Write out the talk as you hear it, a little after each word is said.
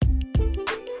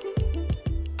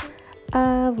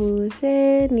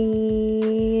Avusheni.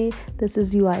 This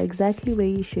is You Are Exactly Where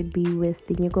You Should Be with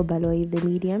Dinyiko Baloyi, the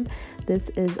medium. This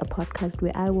is a podcast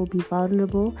where I will be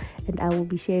vulnerable and I will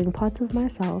be sharing parts of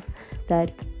myself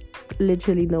that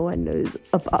literally no one knows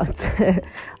about.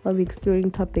 I'll be exploring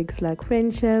topics like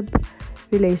friendship,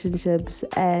 relationships,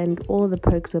 and all the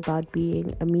perks about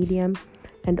being a medium,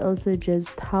 and also just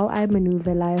how I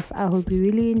maneuver life. I hope you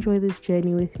really enjoy this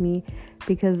journey with me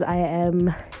because I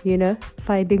am,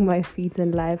 finding my feet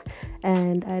in life.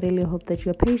 And I really hope that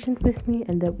you're patient with me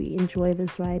and that we enjoy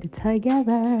this ride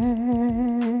together.